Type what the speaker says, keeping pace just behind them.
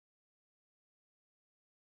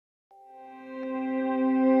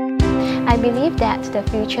I believe that the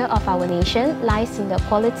future of our nation lies in the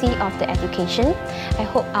quality of the education. I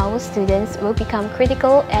hope our students will become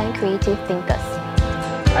critical and creative thinkers.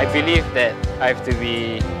 I believe that I have to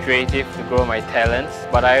be creative to grow my talents,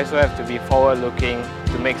 but I also have to be forward-looking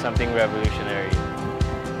to make something revolutionary.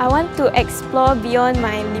 I want to explore beyond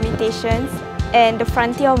my limitations and the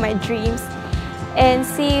frontier of my dreams and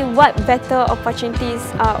see what better opportunities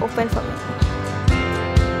are open for me.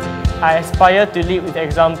 I aspire to lead with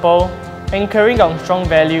example, anchoring on strong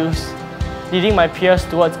values, leading my peers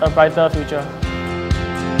towards a brighter future.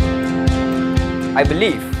 I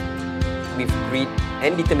believe, with grit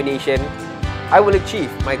and determination, I will achieve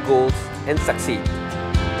my goals and succeed.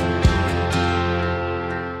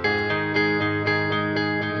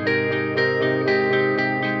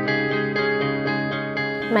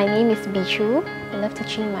 My name is Bichu. I love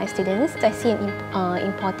teaching my students. I see an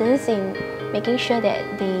importance in making sure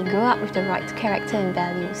that they grow up with the right character and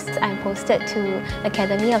values. I'm posted to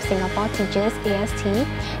Academy of Singapore Teachers, AST.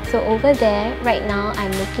 So over there, right now,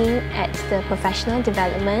 I'm looking at the professional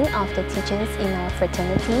development of the teachers in our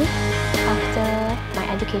fraternity. After my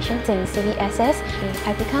education in CVSS,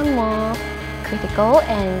 I've become more critical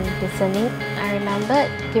and discerning. I remember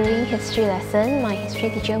during history lesson, my history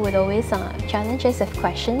teacher would always challenge us with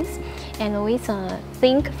questions and always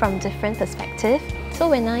think from different perspectives. So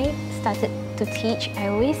when I started to teach, I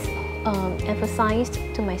always emphasized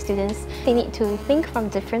to my students they need to think from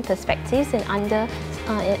different perspectives and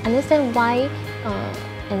understand why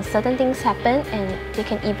and certain things happen, and they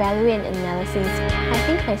can evaluate and analysis. I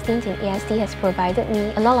think my stint in AST has provided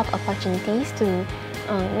me a lot of opportunities to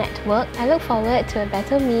network. I look forward to a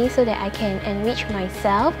better me so that I can enrich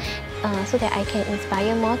myself, so that I can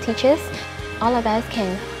inspire more teachers. All of us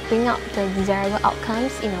can bring out the desirable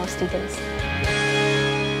outcomes in our students.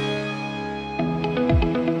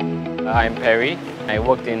 I'm Perry. I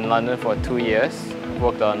worked in London for 2 years.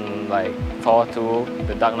 Worked on like Thor 2,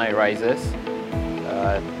 The Dark Knight Rises,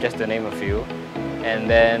 just to name a few. And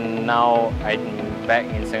then now I'm back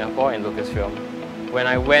in Singapore in Lucasfilm. When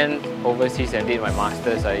I went overseas and did my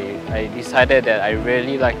Masters, I decided that I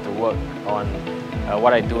really like to work on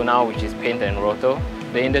what I do now, which is paint and roto.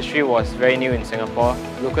 The industry was very new in Singapore.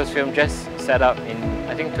 Lucasfilm just set up in,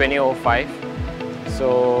 I think, 2005.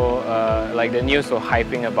 So like the news were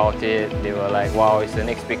hyping about it. They were like, wow, it's the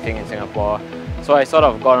next big thing in Singapore. So I sort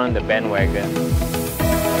of got on the bandwagon.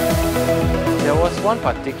 There was one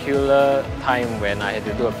particular time when I had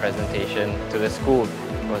to do a presentation to the school.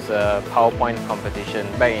 It was a PowerPoint competition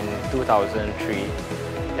back in 2003.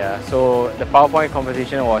 Yeah, so the PowerPoint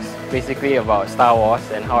competition was basically about Star Wars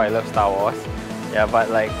and how I love Star Wars. Yeah, but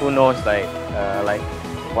like who knows,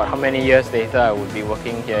 how many years later I would be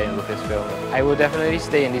working here in Lucasfilm. I will definitely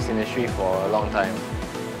stay in this industry for a long time.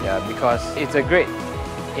 Yeah, because it's a great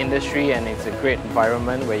industry and it's a great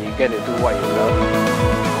environment where you get to do what you love.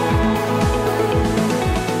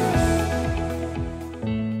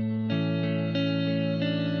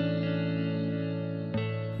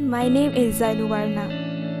 My name is Zainuwarna.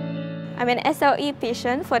 I'm an SLE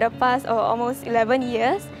patient for the past almost 11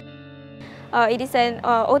 years. It is an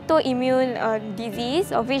autoimmune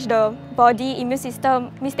disease of which the body immune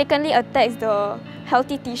system mistakenly attacks the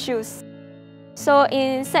healthy tissues. So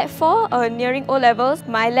in Sec 4, nearing O levels,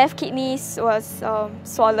 my left kidney was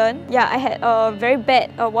swollen. Yeah, I had very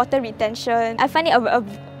bad water retention. I find it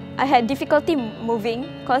I had difficulty moving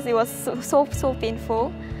because it was so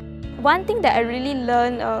painful. One thing that I really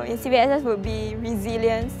learned in CVSS would be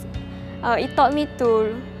resilience. It taught me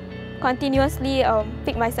to continuously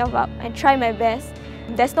pick myself up and try my best.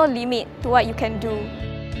 There's no limit to what you can do.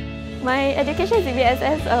 My education in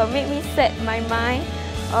CVSS made me set my mind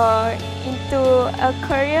into a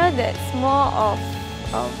career that's more of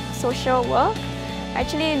social work. I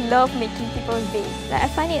actually love making people's days. Like, I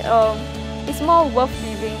find it's more worth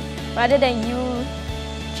living rather than you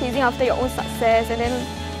chasing after your own success and then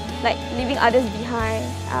like leaving others behind.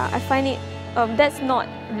 I find it that's not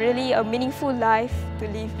really a meaningful life to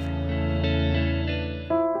live.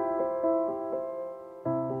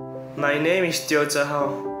 My name is Teo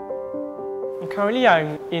Zhehao. Currently,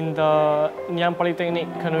 I'm in the Nanyang Polytechnic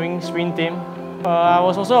canoeing sprint team. I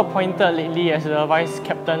was also appointed lately as the vice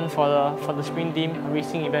captain for the sprint team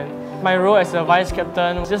racing event. My role as a vice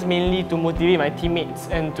captain was just mainly to motivate my teammates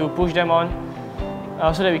and to push them on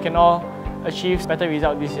so that we can all achieve better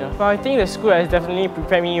results this year. But I think the school has definitely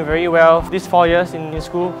prepared me very well these 4 years in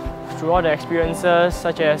school through all the experiences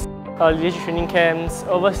such as leadership training camps,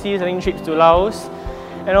 overseas learning trips to Laos,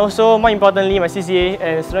 and also, more importantly, my CCA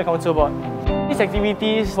and Student Council Board. These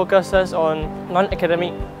activities focuses on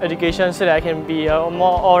non-academic education so that I can be a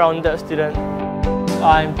more all-rounded student.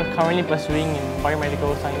 I'm currently pursuing in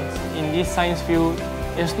biomedical science. In this science field,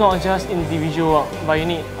 it's not just individual work, but you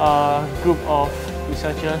need a group of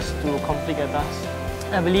researchers to complete a task.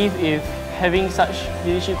 I believe if having such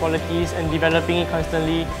leadership qualities and developing it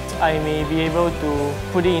constantly, I may be able to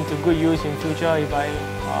put it into good use in future if I,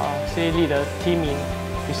 say, lead a team in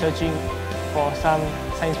researching for some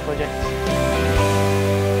science projects.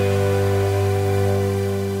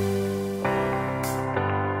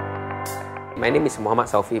 My name is Muhammad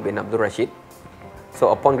Saufi bin Abdul Rashid.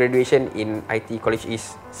 So upon graduation in IT College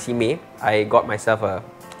East, CMA, I got myself a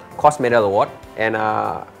course medal award and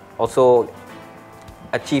also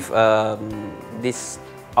achieved this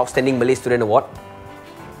Outstanding Malay Student Award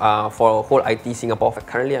for whole IT Singapore.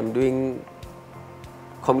 Currently, I'm doing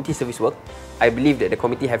community service work. I believe that the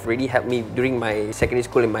committee have really helped me during my secondary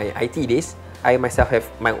school and my IT days. I myself have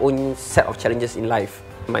my own set of challenges in life.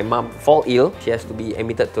 My mom fall ill, she has to be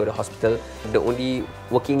admitted to the hospital. The only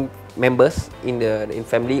working members in the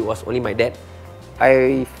family was only my dad.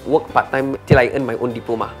 I work part-time till I earn my own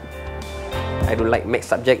diploma. I don't like math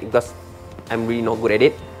subject because I'm really not good at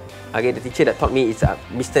it. Okay, the teacher that taught me is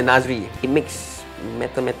Mr. Nazri. It makes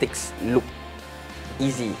mathematics look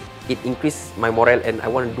easy. It increased my morale and I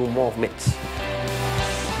want to do more of maths.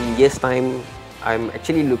 In years time, I'm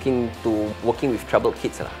actually looking to working with troubled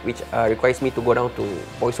kids, which requires me to go down to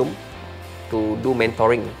boys' home to do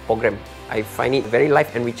mentoring program. I find it very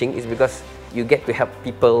life enriching is because you get to help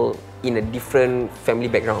people in a different family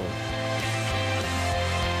background.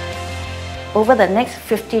 Over the next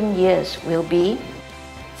 15 years will be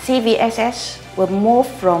CVSS will move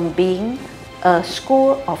from being a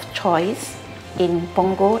school of choice in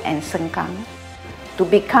Punggol and Sengkang to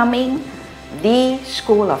becoming the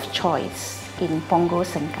school of choice in Punggol,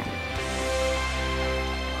 Sengkang.